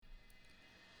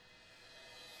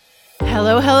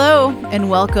Hello, hello, and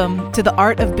welcome to The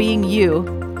Art of Being You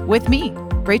with me,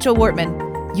 Rachel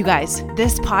Wortman. You guys,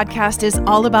 this podcast is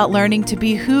all about learning to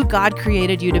be who God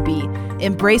created you to be,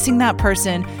 embracing that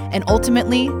person, and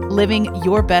ultimately living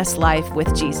your best life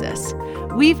with Jesus.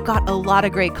 We've got a lot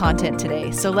of great content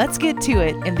today, so let's get to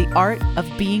it in The Art of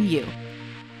Being You.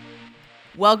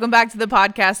 Welcome back to the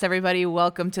podcast, everybody.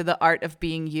 Welcome to The Art of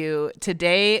Being You.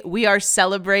 Today, we are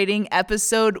celebrating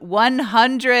episode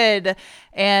 100,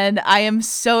 and I am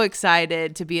so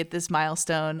excited to be at this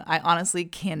milestone. I honestly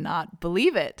cannot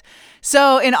believe it.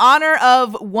 So in honor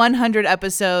of 100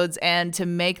 episodes and to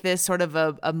make this sort of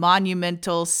a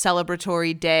monumental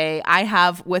celebratory day, I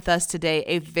have with us today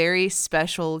a very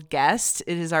special guest.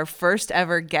 It is our first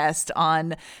ever guest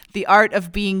on The Art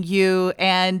of Being You,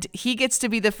 and he gets to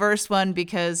be the first one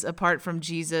because apart from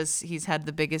Jesus, he's had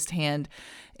the biggest hand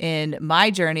in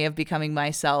my journey of becoming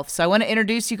myself. So I want to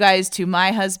introduce you guys to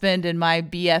my husband and my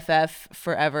BFF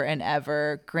forever and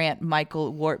ever, Grant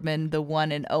Michael Wortman, the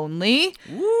one and only.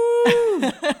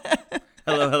 Woo!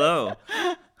 Hello.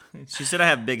 She said I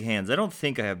have big hands. I don't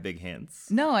think I have big hands.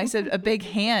 No, I said a big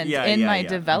hand in my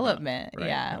development. Right.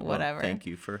 Yeah, Well, whatever. Thank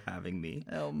you for having me.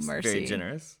 Oh, It's mercy. very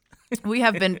generous. We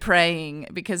have been praying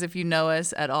because if you know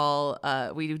us at all,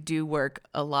 we do work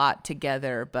a lot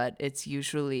together, but it's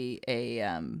usually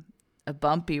a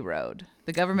bumpy road.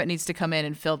 The government needs to come in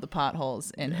and fill the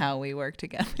potholes in how we work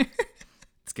together.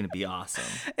 It's going to be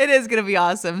awesome. It is going to be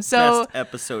awesome. So Best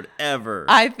episode ever.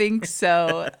 I think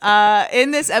so.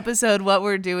 In this episode, what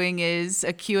we're doing is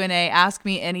a Q&A, Ask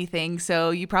Me Anything.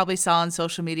 So you probably saw on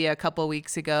social media a couple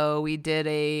weeks ago, we did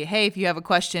hey, if you have a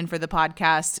question for the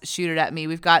podcast, shoot it at me.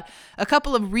 We've got a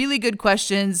couple of really good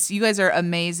questions. You guys are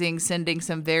amazing, sending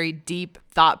some very deep,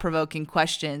 thought-provoking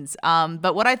questions.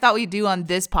 But what I thought we'd do on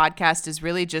this podcast is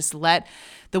really just let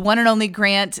the one and only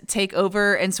Grant take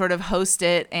over and sort of host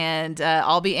it. And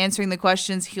I'll be answering the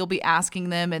questions. He'll be asking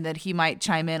them, and then he might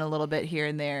chime in a little bit here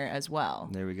and there as well.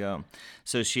 There we go.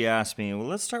 So she asked me, well,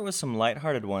 let's start with some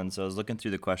lighthearted ones. I was looking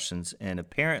through the questions, and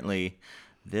apparently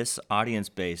this audience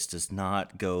base does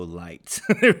not go light.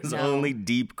 There's only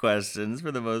deep questions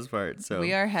for the most part. So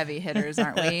we are heavy hitters,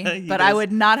 aren't we? But I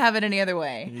would not have it any other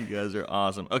way. You guys are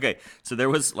awesome. Okay, so there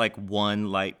was like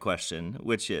one light question,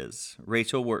 which is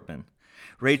Rachel Wortman.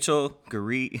 Rachel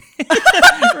Marie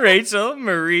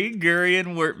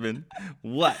Gurian Wortman,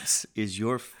 what is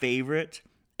your favorite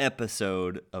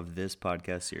episode of this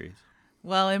podcast series?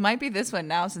 Well, it might be this one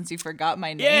now since you forgot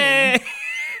my name.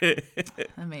 Yay!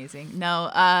 Amazing. No,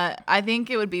 I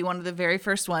think it would be one of the very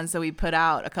first ones that we put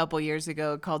out a couple years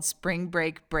ago called Spring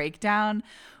Break Breakdown,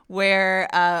 where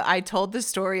I told the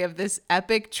story of this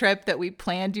epic trip that we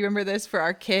planned. Do you remember this? For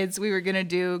our kids, we were going to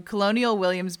do Colonial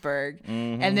Williamsburg,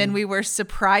 and then we were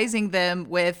surprising them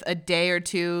with a day or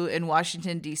two in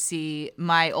Washington, D.C.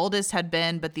 My oldest had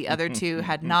been, but the other two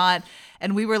had not.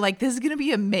 And we were like, this is going to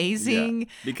be amazing. Yeah,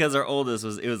 because our oldest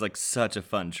it was like such a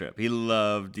fun trip. He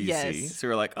loved DC. Yes. So we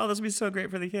were like, oh, this will be so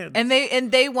great for the kids. And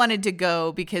they wanted to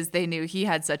go because they knew he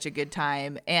had such a good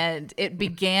time. And it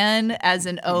began as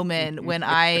an omen when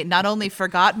I not only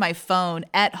forgot my phone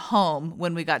at home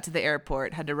when we got to the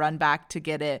airport, had to run back to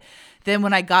get it. Then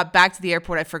when I got back to the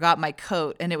airport, I forgot my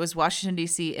coat, and it was Washington,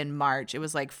 D.C. in March. It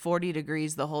was like 40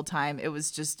 degrees the whole time. It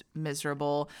was just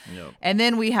miserable. Yep. And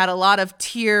then we had a lot of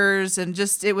tears, and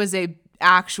just it was a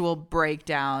actual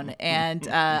breakdown. And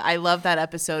I love that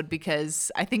episode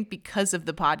because I think because of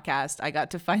the podcast, I got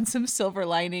to find some silver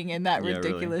lining in that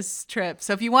ridiculous trip.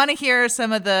 So if you want to hear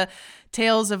some of the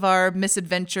tales of our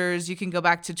misadventures, you can go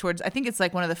back to I think it's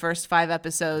like one of the first 5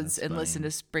 episodes and listen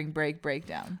to Spring Break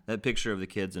Breakdown. That picture of the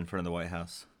kids in front of the White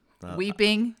House.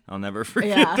 Weeping. I'll never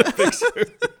forget that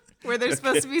picture. Where they're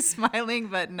supposed to be smiling,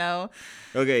 but no.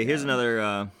 Okay, here's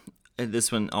another,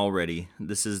 this one already.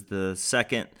 This is the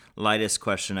second lightest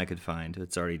question I could find.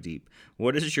 It's already deep.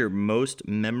 What is your most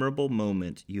memorable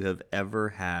moment you have ever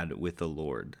had with the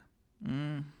Lord?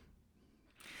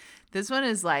 This one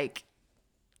is like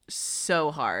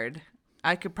so hard.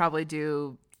 I could probably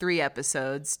do 3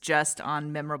 episodes just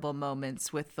on memorable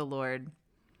moments with the Lord.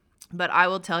 But I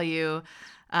will tell you,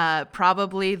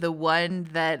 probably the one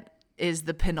that is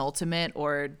the penultimate,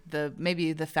 or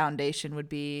maybe the foundation would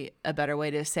be a better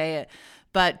way to say it.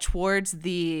 But towards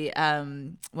the,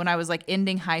 when I was like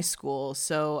ending high school,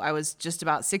 so I was just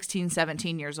about 16,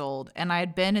 17 years old, and I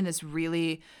had been in this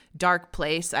really dark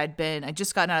place. I'd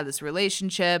just gotten out of this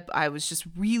relationship. I was just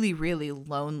really, really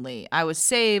lonely. I was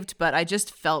saved, but I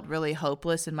just felt really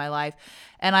hopeless in my life.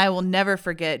 And I will never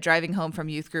forget driving home from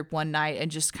youth group one night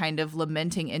and just kind of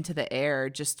lamenting into the air,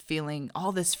 just feeling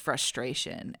all this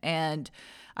frustration. And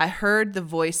I heard the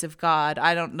voice of God.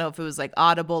 I don't know if it was like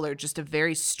audible or just a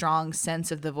very strong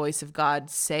sense of the voice of God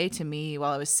say to me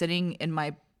while I was sitting in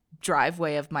my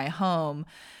driveway of my home.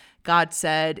 God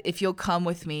said, if you'll come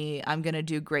with me, I'm going to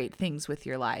do great things with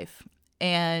your life.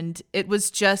 And it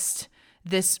was just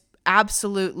this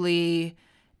absolutely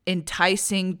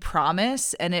enticing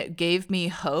promise, and it gave me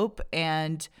hope.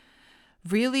 And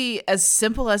really, as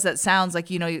simple as that sounds,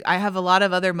 like, I have a lot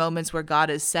of other moments where God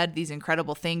has said these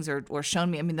incredible things or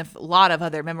shown me, a lot of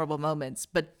other memorable moments,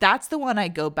 but that's the one I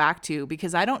go back to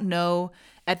because I don't know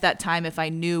at that time if I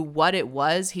knew what it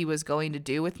was he was going to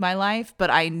do with my life,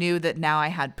 but I knew that now I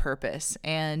had purpose.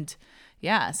 And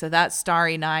yeah, so that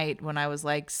starry night when I was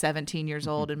like 17 years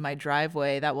old in my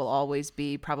driveway, that will always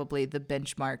be probably the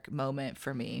benchmark moment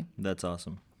for me. That's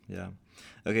awesome. Yeah.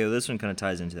 Okay, well, this one kind of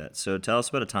ties into that. So tell us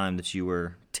about a time that you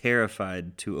were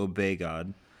terrified to obey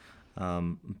God,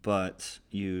 but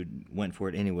you went for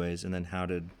it anyways, and then how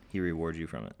did he reward you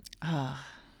from it?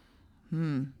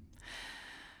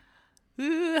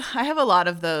 I have a lot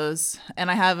of those, and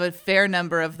I have a fair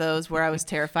number of those where I was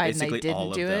terrified Basically and I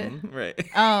all didn't of do them. it. Right.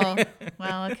 Oh,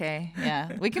 well, okay.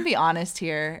 Yeah. We can be honest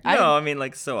here. No,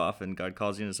 like so often God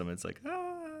calls you into something, it's like,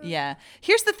 Yeah.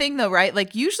 Here's the thing though, right?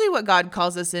 Like usually what God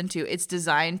calls us into, it's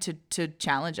designed to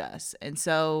challenge us. And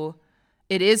so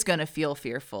it is going to feel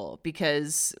fearful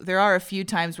because there are a few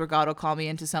times where God will call me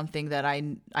into something that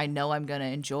I know I'm going to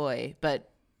enjoy, but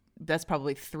that's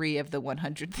probably 3 of the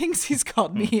 100 things he's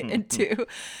called me into.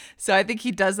 So I think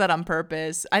he does that on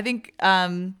purpose. I think,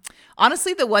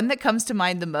 honestly, the one that comes to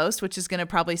mind the most, which is going to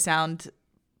probably sound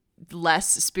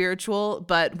less spiritual,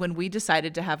 but when we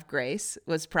decided to have Grace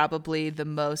was probably the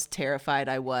most terrified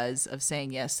I was of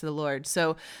saying yes to the Lord.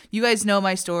 So you guys know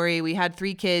my story. We had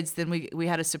 3 kids. Then we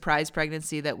had a surprise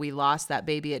pregnancy that we lost that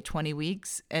baby at 20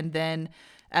 weeks. And then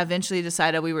eventually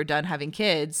decided we were done having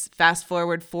kids. Fast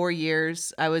forward 4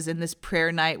 years, I was in this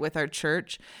prayer night with our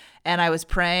church and I was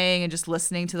praying and just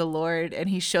listening to the Lord. And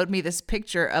he showed me this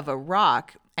picture of a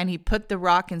rock and he put the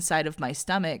rock inside of my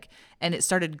stomach and it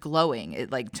started glowing. It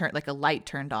turned like a light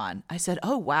turned on. I said,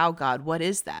 "Oh, wow, God, what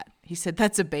is that?" He said,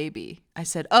 "That's a baby." I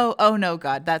said, Oh no,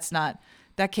 God,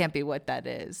 that can't be what that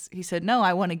is. He said, "No,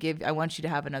 I want you to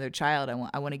have another child.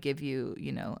 I want to give you,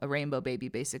 a rainbow baby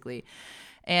basically."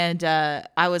 And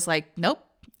I was like, "Nope."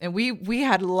 And we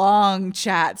had long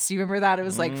chats. You remember that? It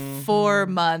was like 4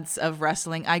 months of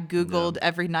wrestling. I Googled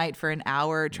every night for an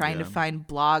hour trying to find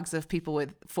blogs of people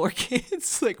with 4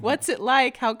 kids. Like, what's it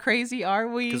like? How crazy are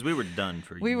we? Because we were done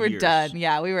for years. We were done.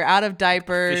 Yeah, we were out of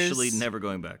diapers. Officially never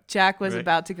going back. Jack was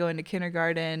about to go into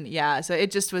kindergarten. Yeah, so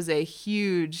it just was a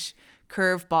huge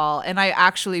curveball. And I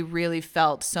actually really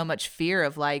felt so much fear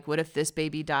of like, what if this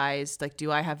baby dies? Like,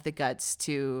 do I have the guts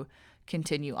to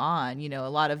continue on? A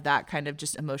lot of that kind of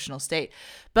just emotional state.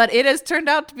 But it has turned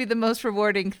out to be the most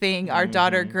rewarding thing. Our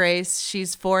daughter Grace,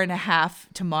 she's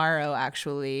 4.5 tomorrow,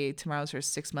 actually. Tomorrow's her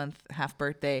 6-month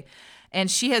birthday. And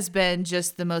she has been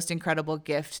just the most incredible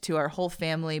gift to our whole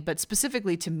family, but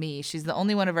specifically to me. She's the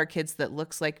only one of our kids that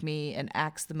looks like me and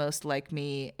acts the most like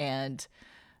me. And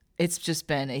it's just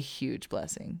been a huge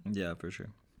blessing. Yeah, for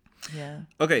sure. Yeah.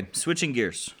 Okay, switching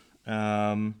gears.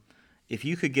 If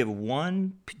you could give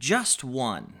just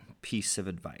one piece of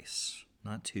advice,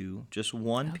 not 2, just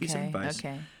one piece of advice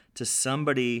to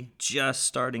somebody just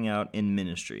starting out in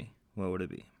ministry, what would it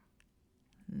be?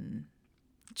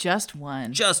 Just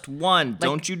one. Just one.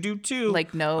 Don't you do 2.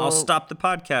 Like no. I'll stop the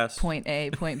podcast. Point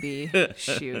A, point B.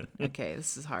 Shoot. Okay,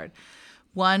 this is hard.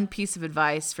 One piece of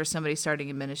advice for somebody starting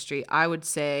in ministry, I would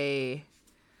say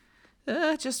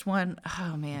just one.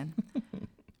 Oh, man.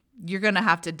 You're going to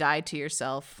have to die to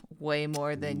yourself way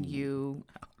more than you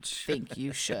think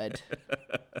you should.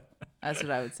 That's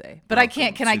what I would say. But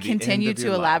can I continue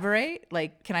to elaborate? Life.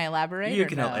 Like, can I elaborate? You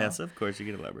can yes, of course you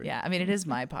can elaborate. Yeah, it is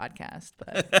my podcast,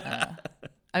 but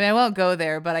I won't go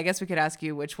there, but I guess we could ask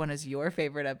you which one is your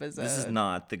favorite episode. This is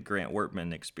not the Grant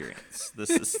Wortman experience. This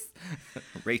is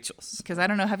Rachel's. Because I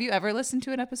don't know. Have you ever listened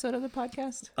to an episode of the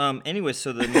podcast? Anyway,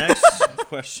 so the next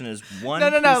question is one.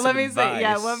 No. Let me say,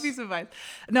 one piece of advice.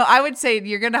 No, I would say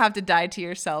you're gonna have to die to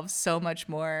yourself so much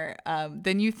more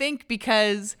than you think,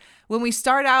 because when we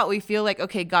start out, we feel like,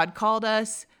 okay, God called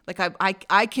us. Like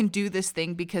I can do this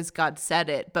thing because God said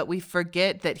it, but we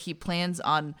forget that He plans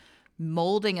on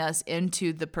molding us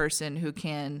into the person who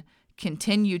can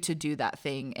continue to do that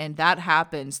thing. And that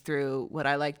happens through what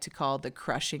I like to call the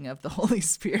crushing of the Holy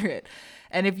Spirit.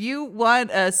 And if you want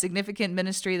a significant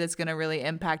ministry that's going to really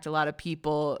impact a lot of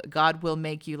people, God will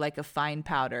make you like a fine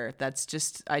powder.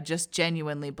 I just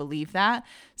genuinely believe that.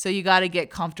 So you got to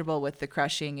get comfortable with the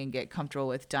crushing and get comfortable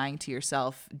with dying to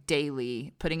yourself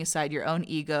daily, putting aside your own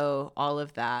ego, all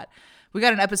of that. We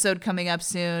got an episode coming up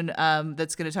soon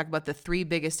that's going to talk about the 3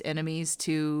 biggest enemies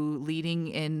to leading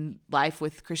in life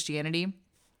with Christianity,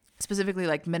 specifically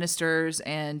like ministers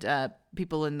and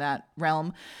people in that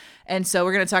realm. And so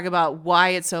we're going to talk about why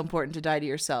it's so important to die to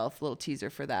yourself. A little teaser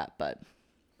for that, but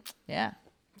yeah.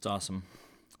 It's awesome.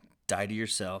 Die to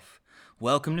yourself.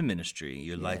 Welcome to ministry.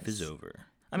 Your life is over.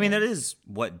 I mean, that is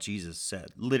what Jesus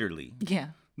said, literally. Yeah.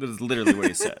 That is literally what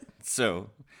he said. So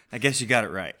I guess you got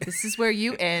it right. This is where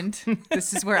you end.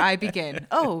 This is where I begin.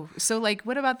 Oh, so like,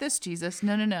 what about this, Jesus?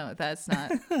 No. That's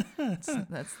not. That's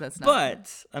not.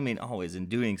 But I mean, always in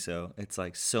doing so, it's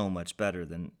like so much better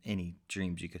than any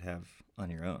dreams you could have on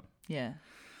your own. Yeah.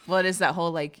 Well, it is that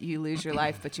whole like you lose your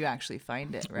life, but you actually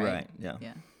find it, right? Right. Yeah.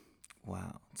 Yeah.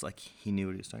 Wow. It's like he knew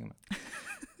what he was talking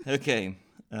about. Okay.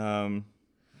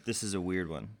 This is a weird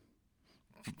one.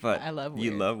 But I love weird.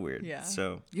 You love weird. Yeah.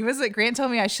 So it was like Grant told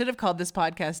me I should have called this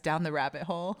podcast Down the Rabbit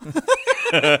Hole.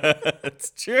 It's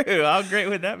true. How great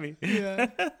would that be? Yeah.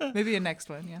 Maybe a next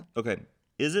one. Yeah. Okay.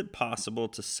 Is it possible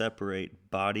to separate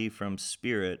body from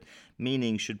spirit?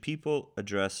 Meaning, should people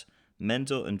address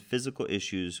mental and physical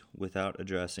issues without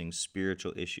addressing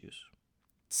spiritual issues?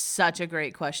 Such a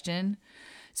great question.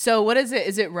 So what is it?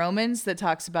 Is it Romans that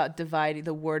talks about dividing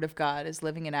the word of God as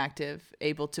living and active,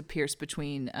 able to pierce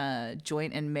between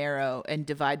joint and marrow and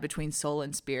divide between soul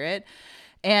and spirit?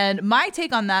 And my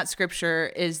take on that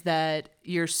scripture is that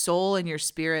your soul and your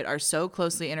spirit are so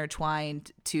closely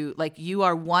intertwined to like you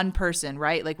are one person,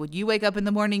 right? Like when you wake up in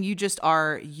the morning, you just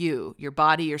are you, your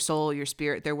body, your soul, your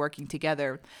spirit, they're working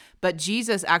together. But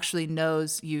Jesus actually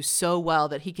knows you so well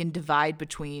that he can divide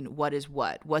between what is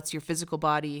what. What's your physical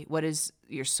body? What is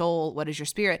your soul? What is your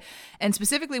spirit? And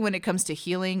specifically when it comes to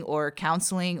healing or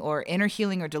counseling or inner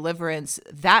healing or deliverance,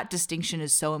 that distinction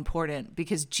is so important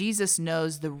because Jesus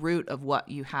knows the root of what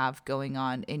you have going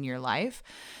on in your life.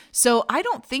 So I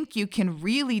don't think you can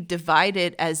really divide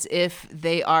it as if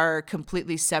they are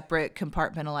completely separate,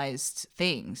 compartmentalized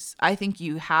things. I think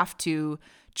you have to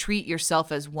treat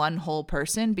yourself as one whole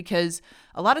person because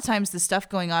a lot of times the stuff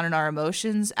going on in our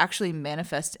emotions actually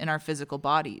manifests in our physical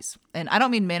bodies. And I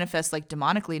don't mean manifest like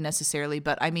demonically necessarily,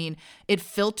 but I mean it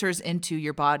filters into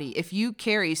your body. If you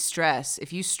carry stress,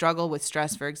 if you struggle with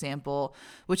stress, for example,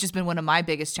 which has been one of my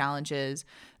biggest challenges,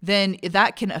 then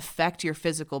that can affect your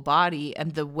physical body.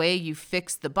 And the way you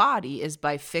fix the body is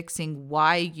by fixing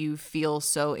why you feel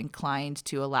so inclined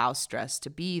to allow stress to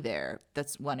be there.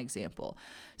 That's one example.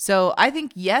 So I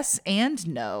think yes and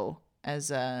no,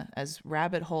 as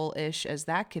rabbit hole-ish as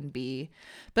that can be.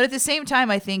 But at the same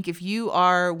time, I think if you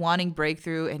are wanting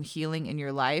breakthrough and healing in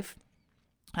your life,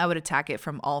 I would attack it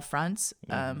from all fronts.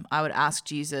 I would ask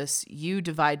Jesus, you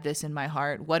divide this in my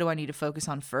heart. What do I need to focus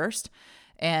on first?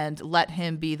 And let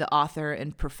him be the author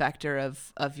and perfecter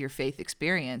of your faith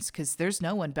experience, because there's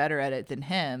no one better at it than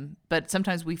him. But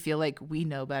sometimes we feel like we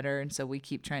know better, and so we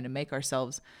keep trying to make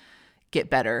ourselves get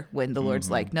better when the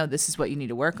Lord's like, no, this is what you need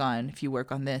to work on. If you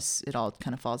work on this, it all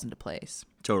kind of falls into place.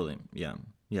 Totally. Yeah.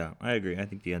 Yeah, I agree. I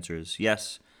think the answer is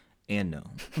yes and no.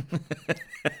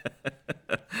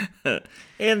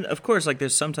 And of course, like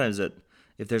there's sometimes that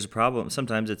if there's a problem,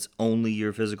 sometimes it's only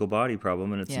your physical body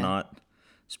problem and it's not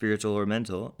spiritual or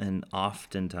mental. And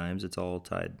oftentimes it's all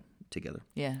tied together.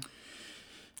 Yeah.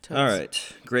 All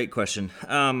right. Great question.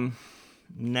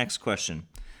 Next question.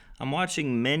 I'm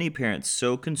watching many parents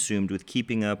so consumed with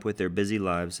keeping up with their busy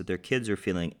lives that their kids are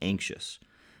feeling anxious.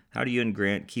 How do you and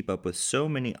Grant keep up with so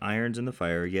many irons in the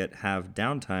fire, yet have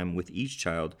downtime with each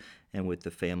child and with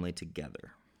the family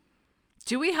together?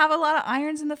 Do we have a lot of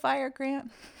irons in the fire,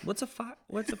 Grant? What's a fire?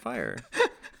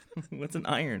 What's an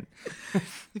iron?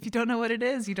 If you don't know what it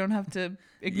is, you don't have to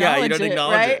acknowledge it. You don't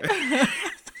acknowledge right? it.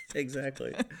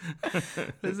 Exactly.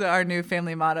 This is our new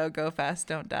family motto: "Go fast,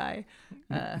 don't die."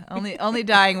 Only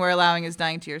dying we're allowing is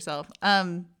dying to yourself.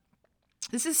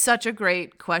 This is such a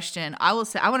great question. I want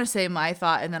to say my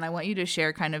thought, and then I want you to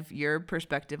share kind of your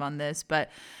perspective on this. But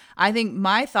I think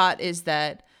my thought is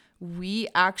that we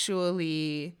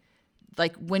actually,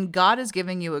 like, when God is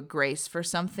giving you a grace for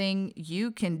something,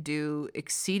 you can do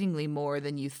exceedingly more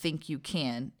than you think you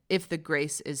can if the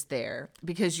grace is there,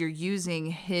 because you're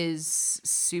using his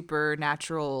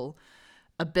supernatural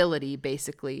ability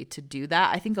basically to do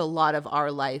that. I think a lot of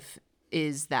our life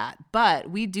is that. But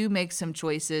we do make some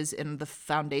choices in the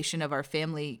foundation of our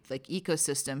family, like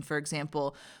ecosystem. For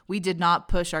example, we did not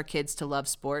push our kids to love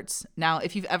sports. Now,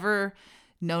 if you've ever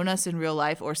known us in real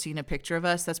life or seen a picture of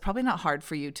us, that's probably not hard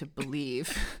for you to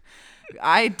believe.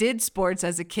 I did sports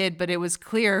as a kid, but it was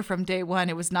clear from day one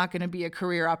it was not going to be a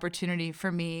career opportunity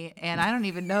for me. And I don't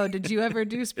even know, did you ever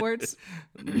do sports?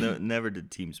 No, never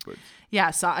did team sports.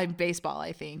 Yeah, so I'm baseball,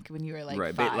 I think, when you were like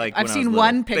right, 5. like I've seen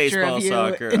one picture baseball, of you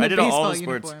soccer. in a I did baseball all the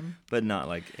sports, uniform. but not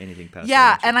like anything past.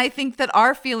 Yeah, and I think that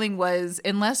our feeling was,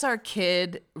 unless our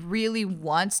kid really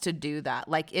wants to do that,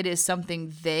 like it is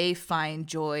something they find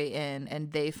joy in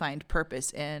and they find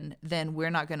purpose in, then we're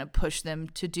not going to push them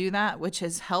to do that, which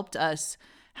has helped us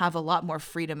have a lot more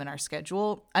freedom in our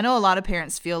schedule. I know a lot of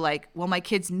parents feel like, well, my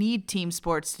kids need team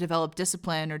sports to develop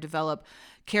discipline or develop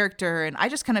character. And I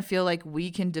just kind of feel like we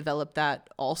can develop that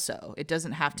also. It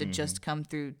doesn't have to just come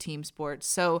through team sports.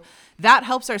 So that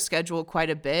helps our schedule quite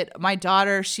a bit. My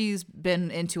daughter, she's been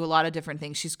into a lot of different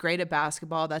things. She's great at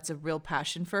basketball. That's a real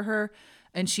passion for her.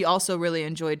 And she also really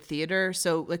enjoyed theater.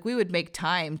 So like we would make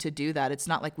time to do that. It's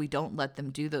not like we don't let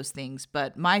them do those things.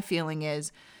 But my feeling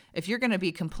is, if you're going to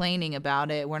be complaining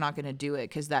about it, we're not going to do it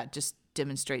because that just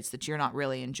demonstrates that you're not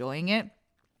really enjoying it.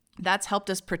 That's helped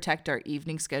us protect our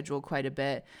evening schedule quite a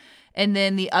bit. And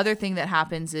then the other thing that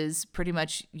happens is pretty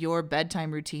much your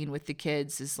bedtime routine with the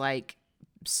kids is like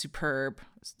superb.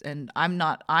 And I'm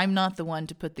not the one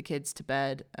to put the kids to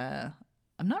bed.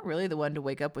 I'm not really the one to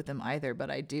wake up with them either,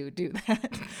 but I do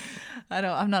that.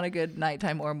 I'm not a good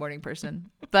nighttime or morning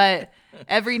person, but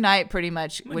every night pretty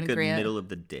much when good Grant, middle of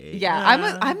the day. Yeah.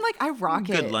 I'm like, I rock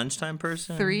it. Good lunchtime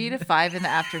person. 3 to 5 in the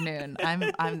afternoon.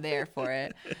 I'm there for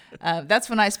it. That's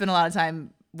when I spend a lot of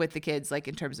time with the kids, like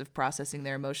in terms of processing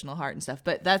their emotional heart and stuff.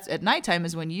 But that's at nighttime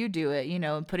is when you do it,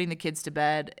 and putting the kids to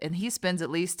bed. And he spends at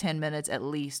least 10 minutes at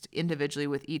least individually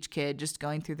with each kid, just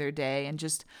going through their day and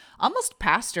just almost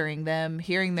pastoring them,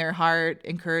 hearing their heart,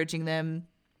 encouraging them.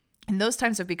 And those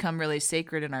times have become really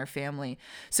sacred in our family.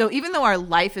 So even though our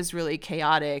life is really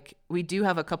chaotic, we do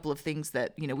have a couple of things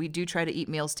that, we do try to eat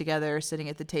meals together, sitting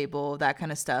at the table, that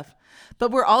kind of stuff. But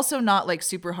we're also not like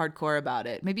super hardcore about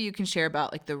it. Maybe you can share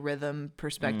about like the rhythm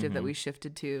perspective that we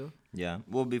shifted to. Yeah.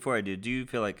 Well, before I do you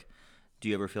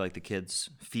ever feel like the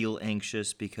kids feel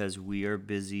anxious because we are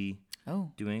busy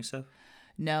doing stuff?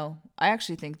 No, I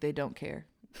actually think they don't care.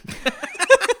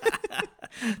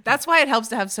 That's why it helps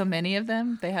to have so many of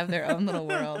them. They have their own little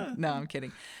world. No, I'm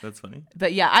kidding. That's funny.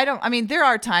 But yeah, there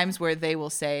are times where they will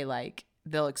say like,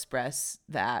 they'll express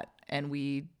that. And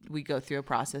we go through a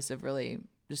process of really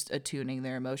just attuning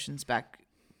their emotions back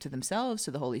to themselves,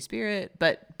 to the Holy Spirit.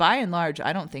 But by and large,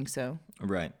 I don't think so.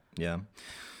 Right. Yeah.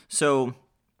 So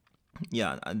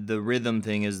yeah, the rhythm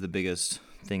thing is the biggest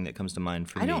thing that comes to mind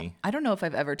for me. I don't know if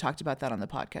I've ever talked about that on the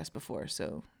podcast before.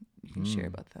 So you can share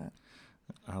about that.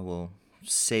 I will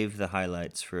save the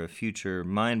highlights for a future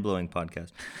mind-blowing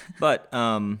podcast. But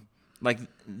like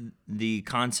the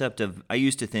concept of, I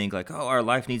used to think like, our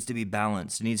life needs to be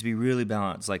balanced. It needs to be really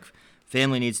balanced. Like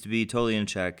family needs to be totally in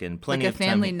check and plenty of time. Like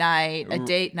a family night, a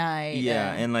date night.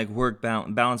 Yeah, and like work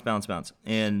balance.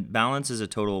 And balance is a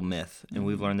total myth. And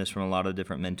we've learned this from a lot of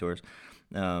different mentors.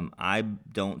 I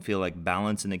don't feel like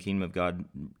balance in the kingdom of God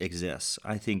exists.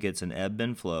 I think it's an ebb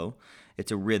and flow.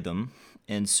 It's a rhythm.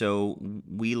 And so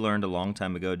we learned a long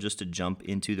time ago just to jump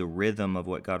into the rhythm of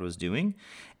what God was doing.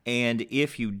 And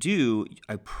if you do,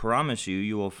 I promise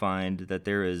you will find that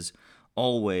there is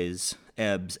always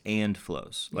ebbs and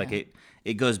flows. Like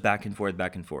it goes back and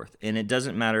forth. And it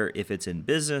doesn't matter if it's in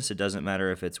business. It doesn't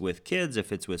matter if it's with kids,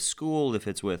 if it's with school, if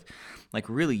it's with like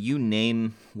really you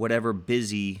name whatever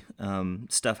busy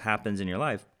stuff happens in your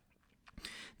life.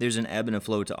 There's an ebb and a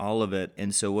flow to all of it.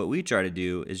 And so what we try to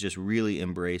do is just really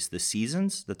embrace the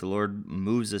seasons that the Lord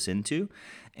moves us into.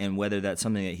 And whether that's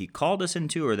something that he called us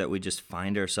into or that we just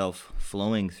find ourselves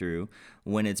flowing through,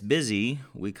 when it's busy,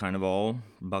 we kind of all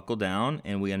buckle down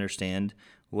and we understand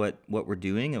what we're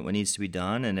doing and what needs to be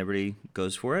done, and everybody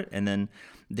goes for it. And then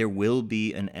there will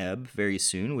be an ebb very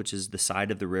soon, which is the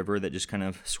side of the river that just kind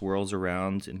of swirls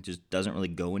around and just doesn't really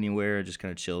go anywhere. It just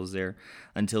kind of chills there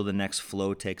until the next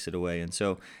flow takes it away. And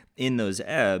so in those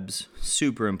ebbs,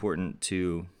 super important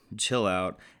to chill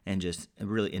out and just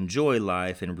really enjoy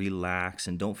life and relax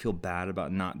and don't feel bad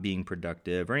about not being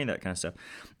productive or any of that kind of stuff.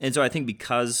 And so I think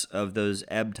because of those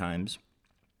ebb times,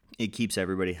 it keeps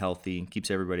everybody healthy,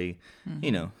 keeps everybody,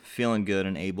 feeling good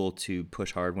and able to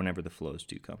push hard whenever the flows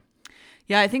do come.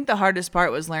 Yeah, I think the hardest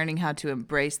part was learning how to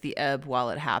embrace the ebb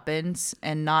while it happens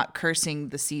and not cursing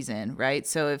the season, right?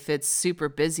 So if it's super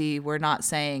busy, we're not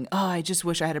saying, I just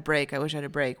wish I had a break. I wish I had a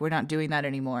break. We're not doing that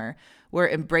anymore. we're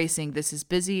embracing this is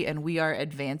busy and we are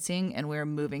advancing and we're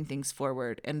moving things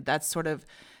forward. And that's sort of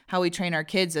how we train our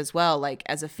kids as well. Like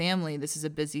as a family, this is a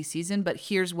busy season, but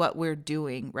here's what we're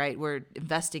doing, right? We're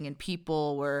investing in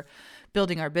people, we're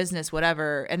building our business,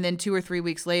 whatever. And then 2 or 3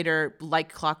 weeks later,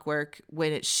 like clockwork,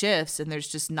 when it shifts and there's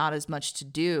just not as much to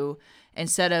do,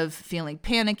 instead of feeling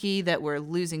panicky that we're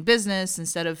losing business,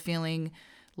 instead of feeling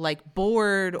like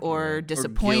bored or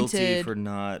disappointed. Or guilty for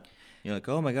not, like,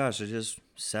 oh my gosh, I just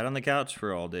sat on the couch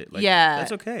for all day. Like, yeah.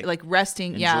 That's okay. Like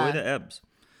resting. Enjoy the ebbs.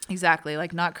 Exactly.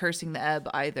 Like not cursing the ebb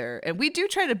either. And we do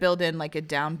try to build in like a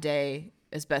down day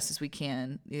as best as we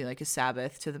can, like a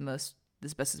Sabbath to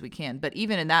as best as we can. But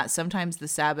even in that, sometimes the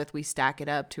Sabbath, we stack it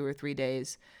up 2 or 3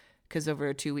 days because over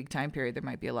a 2-week time period, there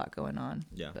might be a lot going on.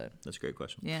 Yeah. But, that's a great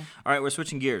question. Yeah. All right. We're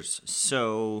switching gears.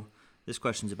 So this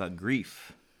question's about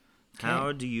grief. Okay.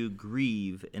 How do you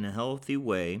grieve in a healthy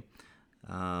way?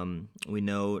 We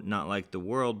know not like the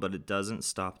world, but it doesn't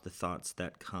stop the thoughts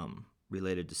that come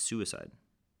related to suicide.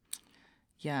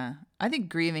 Yeah. I think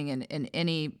grieving in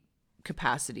any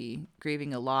capacity,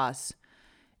 grieving a loss,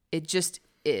 it just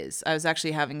is. I was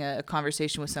actually having a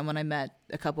conversation with someone I met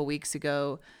a couple weeks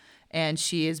ago, and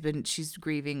she's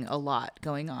grieving a lot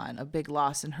going on, a big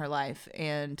loss in her life.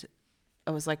 And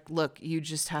I was like, look, you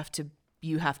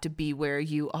have to be where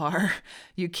you are.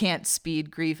 You can't speed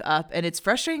grief up. And it's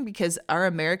frustrating because our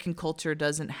American culture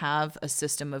doesn't have a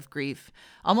system of grief.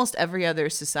 Almost every other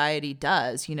society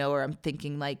does, or I'm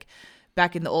thinking like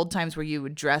back in the old times where you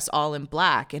would dress all in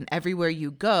black and everywhere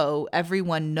you go,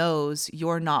 everyone knows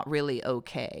you're not really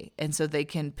okay. And so they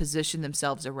can position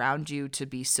themselves around you to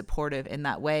be supportive in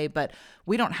that way. But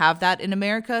we don't have that in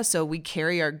America. So we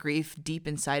carry our grief deep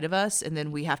inside of us. And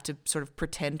then we have to sort of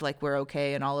pretend like we're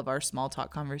okay in all of our small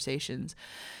talk conversations.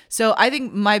 So I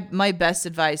think my best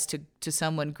advice to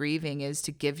someone grieving is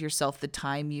to give yourself the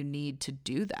time you need to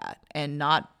do that and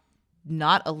not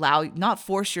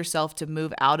force yourself to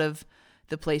move out of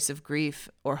the place of grief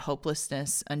or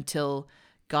hopelessness until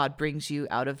God brings you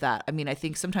out of that. I mean, I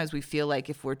think sometimes we feel like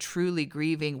if we're truly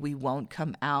grieving, we won't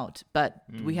come out, but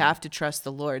we have to trust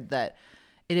the Lord that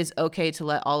it is okay to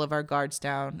let all of our guards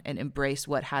down and embrace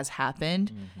what has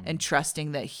happened and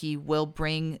trusting that he will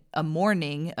bring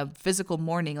a physical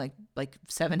mourning, like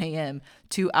 7 a.m.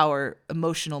 to our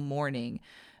emotional mourning.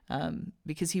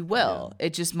 Because he will. Yeah.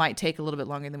 It just might take a little bit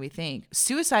longer than we think.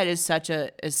 Suicide has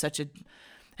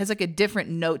like a different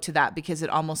note to that because it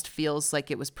almost feels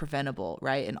like it was preventable,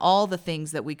 right? And all the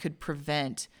things that we could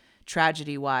prevent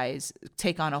tragedy-wise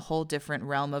take on a whole different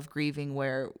realm of grieving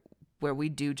where we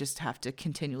do just have to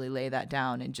continually lay that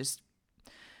down and just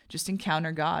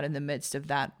encounter God in the midst of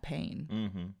that pain.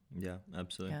 Mm-hmm. Yeah,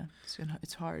 absolutely. Yeah,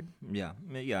 it's hard. Yeah,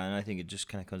 and I think it just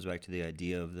kind of comes back to the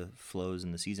idea of the flows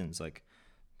and the seasons. Like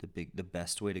the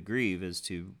best way to grieve is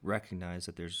to recognize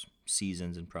that there's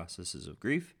seasons and processes of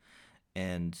grief,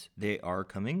 and they are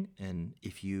coming. And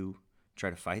if you try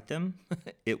to fight them,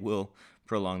 it will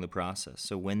prolong the process.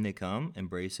 So when they come,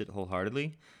 embrace it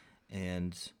wholeheartedly,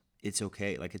 and it's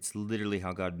okay. Like, it's literally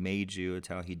how God made you. It's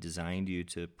how he designed you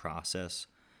to process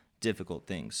difficult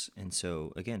things. And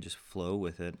so, again, just flow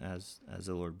with it as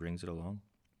the Lord brings it along.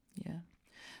 Yeah.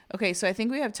 Okay, so I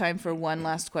think we have time for one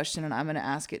last question, and I'm going to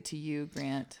ask it to you,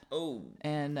 Grant. Oh.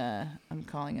 And I'm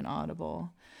calling an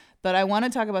audible. But I want to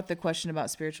talk about the question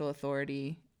about spiritual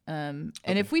authority. And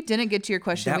if we didn't get to your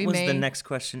question, that was the next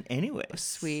question anyway.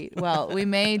 Sweet. Well, we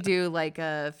may do like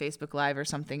a Facebook Live or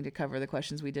something to cover the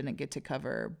questions we didn't get to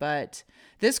cover. But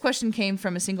this question came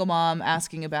from a single mom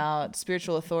asking about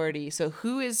spiritual authority. So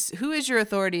who is your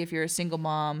authority if you're a single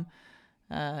mom?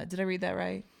 Did I read that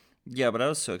right? Yeah, but I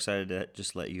was so excited to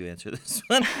just let you answer this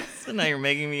one. So now you're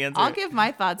making me answer I'll give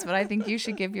my thoughts, but I think you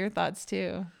should give your thoughts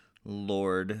too.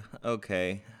 Lord.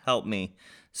 Okay, help me.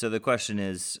 So the question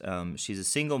is, she's a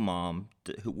single mom.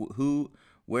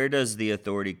 Where does the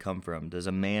authority come from? Does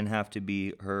a man have to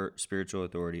be her spiritual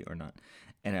authority or not?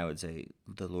 And I would say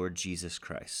the Lord Jesus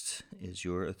Christ is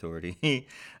your authority.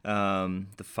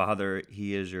 The Father,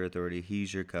 he is your authority.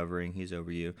 He's your covering. He's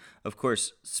over you. Of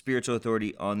course, spiritual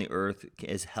authority on the earth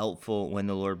is helpful when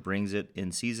the Lord brings it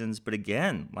in seasons. But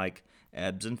again, like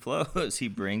ebbs and flows, he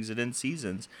brings it in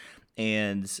seasons.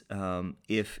 And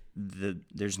if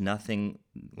there's nothing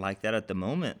like that at the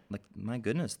moment, like, my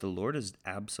goodness, the Lord is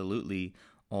absolutely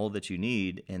all that you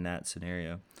need in that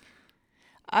scenario.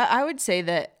 I would say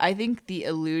that I think the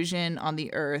illusion on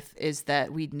the earth is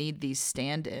that we need these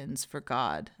stand-ins for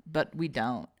God, but we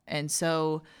don't. And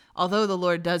so although the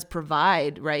Lord does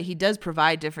provide, right, he does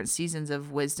provide different seasons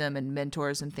of wisdom and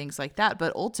mentors and things like that.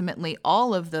 But ultimately,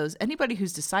 all of those, anybody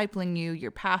who's discipling you,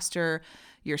 your pastor,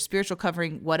 your spiritual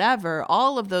covering, whatever,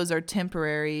 all of those are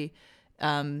temporary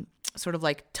sort of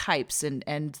like types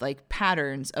and like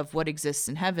patterns of what exists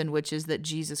in heaven, which is that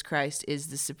Jesus Christ is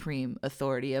the supreme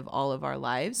authority of all of our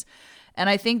lives. And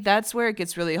I think that's where it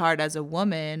gets really hard as a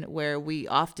woman, where we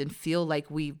often feel like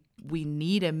we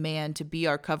need a man to be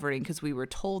our covering because we were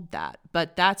told that.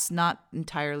 But that's not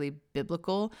entirely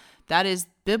biblical. That is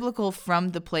biblical from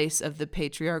the place of the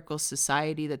patriarchal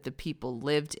society that the people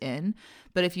lived in.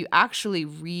 But if you actually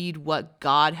read what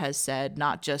God has said,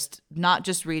 not just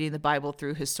reading the Bible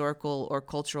through historical or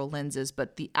cultural lenses,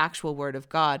 but the actual word of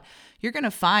God, you're going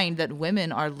to find that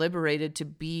women are liberated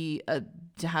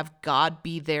to have God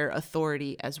be their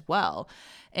authority as well.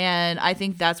 And I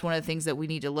think that's one of the things that we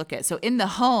need to look at. So in the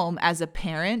home, as a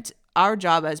parent, our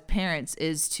job as parents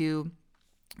is to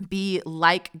be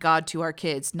like God to our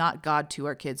kids, not God to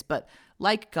our kids, but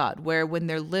like God, where when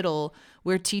they're little,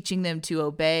 we're teaching them to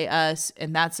obey us.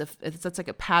 And that's like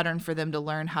a pattern for them to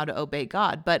learn how to obey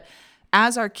God. But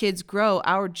as our kids grow,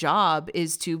 our job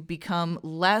is to become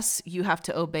less, you have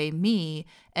to obey me,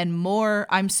 and more,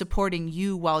 I'm supporting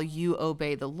you while you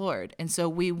obey the Lord. And so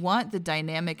we want the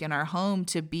dynamic in our home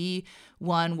to be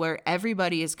one where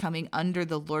everybody is coming under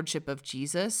the lordship of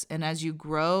Jesus. And as you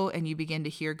grow and you begin to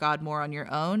hear God more on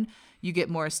your own, you get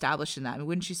more established in that. I mean,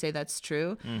 wouldn't you say that's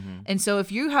true? Mm-hmm. And so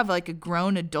if you have like a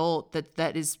grown adult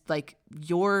that is like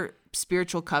your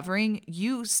spiritual covering,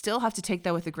 you still have to take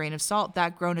that with a grain of salt.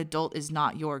 That grown adult is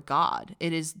not your God.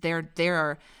 It is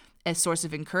they're a source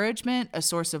of encouragement, a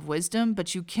source of wisdom,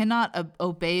 but you cannot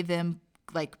obey them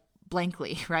like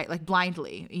blankly, right? Like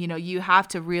blindly. You know, you have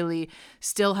to really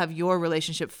still have your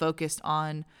relationship focused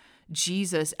on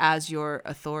Jesus as your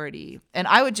authority. And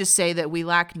I would just say that we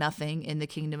lack nothing in the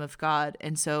kingdom of God.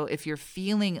 And so if you're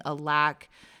feeling a lack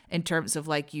in terms of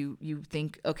like you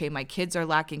think, okay, my kids are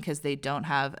lacking because they don't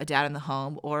have a dad in the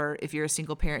home, or if you're a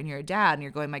single parent and you're a dad and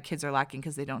you're going, my kids are lacking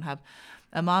because they don't have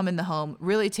a mom in the home,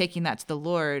 really taking that to the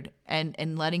Lord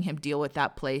and letting him deal with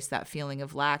that place, that feeling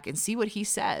of lack, and see what he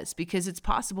says, because it's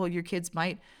possible your kids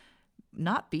might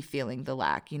not be feeling the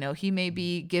lack. You know, he may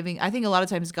be giving, I think a lot of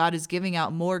times God is giving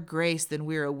out more grace than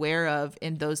we're aware of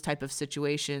in those type of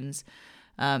situations.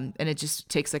 And it just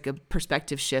takes like a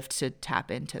perspective shift to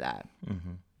tap into that.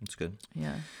 Mm-hmm. That's good.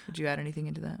 Yeah. Would you add anything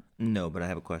into that? No, but I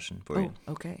have a question for you.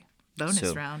 Okay.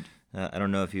 Bonus round. I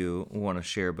don't know if you want to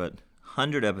share, but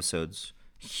 100 episodes,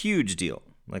 huge deal.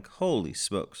 Like, holy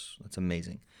smokes. That's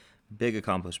amazing. Big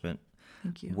accomplishment.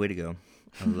 Thank you. Way to go.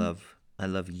 I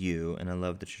love you, and I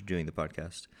love that you're doing the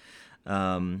podcast.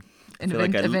 And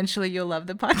eventually you'll love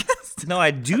the podcast. No, I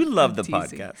do love the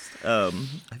podcast.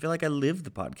 I feel like I live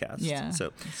the podcast. Yeah.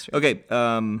 So, okay.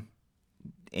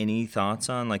 Any thoughts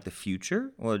on like the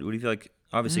future? What do you feel like?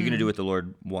 Obviously, you're going to do what the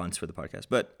Lord wants for the podcast,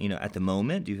 but you know, at the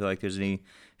moment, do you feel like there's any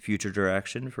future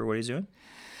direction for what He's doing?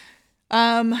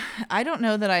 I don't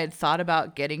know that I had thought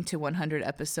about getting to 100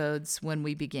 episodes when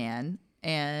we began,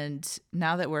 and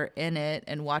now that we're in it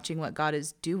and watching what God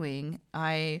is doing,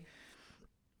 I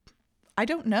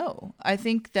don't know. I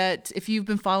think that if you've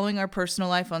been following our personal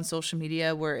life on social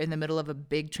media, we're in the middle of a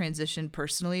big transition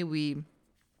personally. We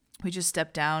just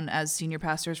stepped down as senior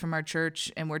pastors from our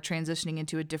church, and we're transitioning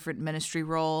into a different ministry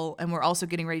role. And we're also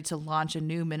getting ready to launch a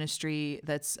new ministry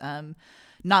that's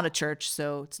not a church,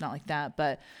 so it's not like that.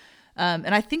 But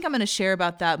and I think I'm going to share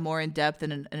about that more in depth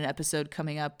in an episode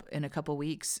coming up in a couple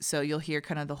weeks. So you'll hear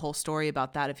kind of the whole story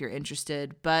about that if you're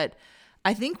interested. But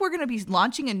I think we're going to be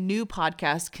launching a new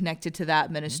podcast connected to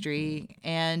that ministry.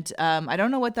 And I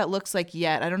don't know what that looks like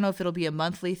yet. I don't know if it'll be a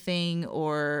monthly thing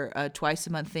or a twice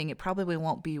a month thing. It probably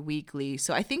won't be weekly.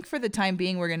 So I think for the time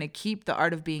being, we're going to keep the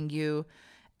Art of Being You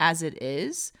as it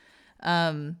is.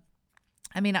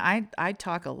 I mean, I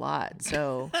talk a lot,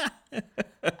 so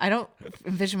I don't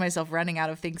envision myself running out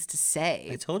of things to say.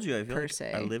 I told you, I feel like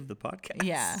I live the podcast.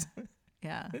 Yeah.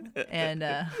 Yeah.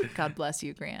 And God bless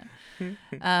you, Grant.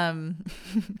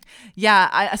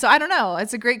 Yeah. So I don't know.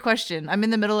 It's a great question. I'm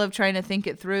in the middle of trying to think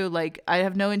it through. Like, I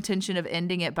have no intention of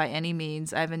ending it by any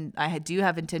means. I do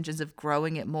have intentions of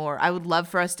growing it more. I would love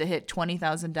for us to hit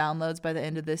 20,000 downloads by the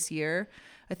end of this year.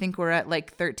 I think we're at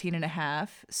like 13 and a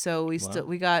half. So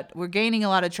we're gaining a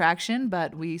lot of traction,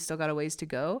 but we still got a ways to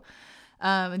go.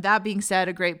 And that being said,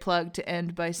 a great plug to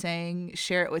end by saying,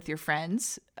 share it with your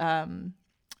friends.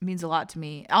 Means a lot to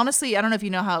me. Honestly, I don't know if you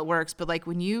know how it works, but like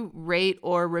when you rate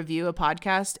or review a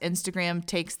podcast, Instagram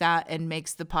takes that and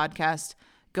makes the podcast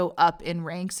go up in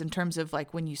ranks in terms of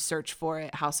like when you search for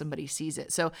it, how somebody sees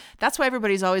it. So that's why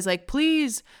everybody's always like,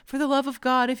 please, for the love of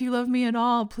God, if you love me at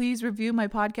all, please review my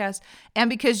podcast. And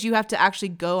because you have to actually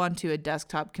go onto a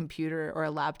desktop computer or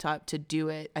a laptop to do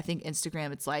it, I think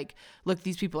Instagram, it's like, look,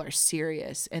 these people are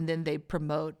serious. And then they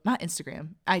promote, not Instagram,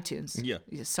 iTunes. Yeah.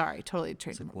 Sorry, totally.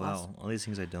 Like, wow, all these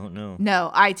things I don't know.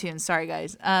 No, iTunes. Sorry,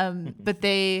 guys. But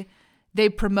they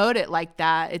promote it like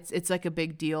that. It's like a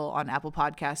big deal on Apple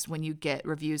Podcasts when you get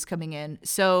reviews coming in.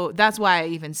 So that's why I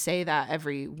even say that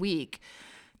every week.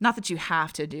 Not that you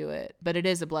have to do it, but it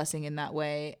is a blessing in that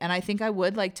way. And I think I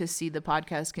would like to see the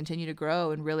podcast continue to grow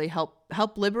and really help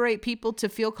liberate people to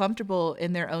feel comfortable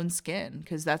in their own skin,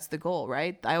 because that's the goal,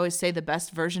 right? I always say the best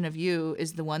version of you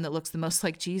is the one that looks the most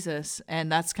like Jesus.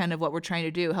 And that's kind of what we're trying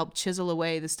to do, help chisel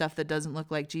away the stuff that doesn't look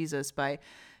like Jesus by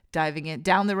diving in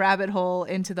down the rabbit hole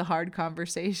into the hard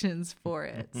conversations for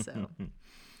it. So,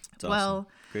 it's awesome.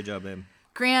 Great job, babe.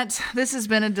 Grant, this has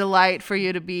been a delight for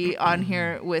you to be on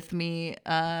here with me.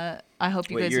 I hope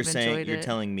you guys have enjoyed it. You're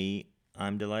telling me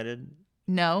I'm delighted?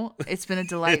 No, it's been a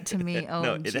delight to me.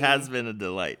 No, it has been a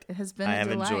delight. It has been I a have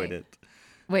delight. enjoyed it.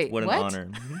 Wait, what an honor.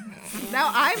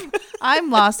 Now I'm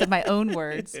lost in my own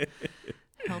words.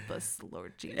 Help us,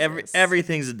 Lord Jesus.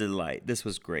 Everything's a delight. This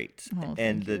was great.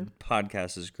 And the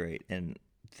podcast is great. And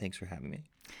thanks for having me.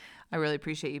 I really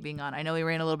appreciate you being on. I know we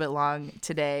ran a little bit long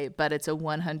today, but it's a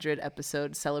 100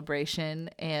 episode celebration.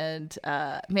 And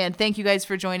man, thank you guys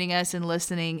for joining us and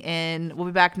listening in. We'll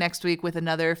be back next week with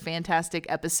another fantastic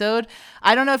episode.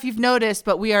 I don't know if you've noticed,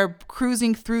 but we are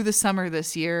cruising through the summer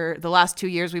this year. The last 2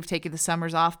 years we've taken the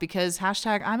summers off because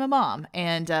 #I'm a mom.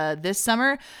 And this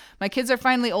summer, my kids are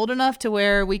finally old enough to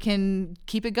where we can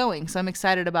keep it going. So I'm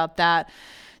excited about that.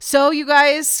 So you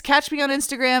guys, catch me on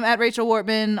Instagram at Rachel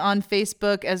Wortman, on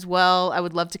Facebook as well. I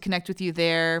would love to connect with you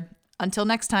there. Until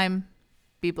next time,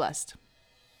 be blessed.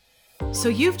 So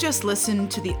you've just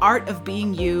listened to The Art of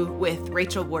Being You with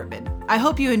Rachel Wortman. I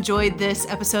hope you enjoyed this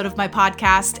episode of my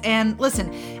podcast. And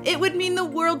listen, it would mean the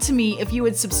world to me if you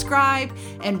would subscribe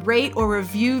and rate or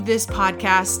review this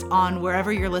podcast on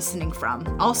wherever you're listening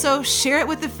from. Also, share it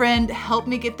with a friend. Help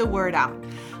me get the word out.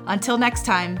 Until next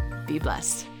time, be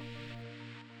blessed.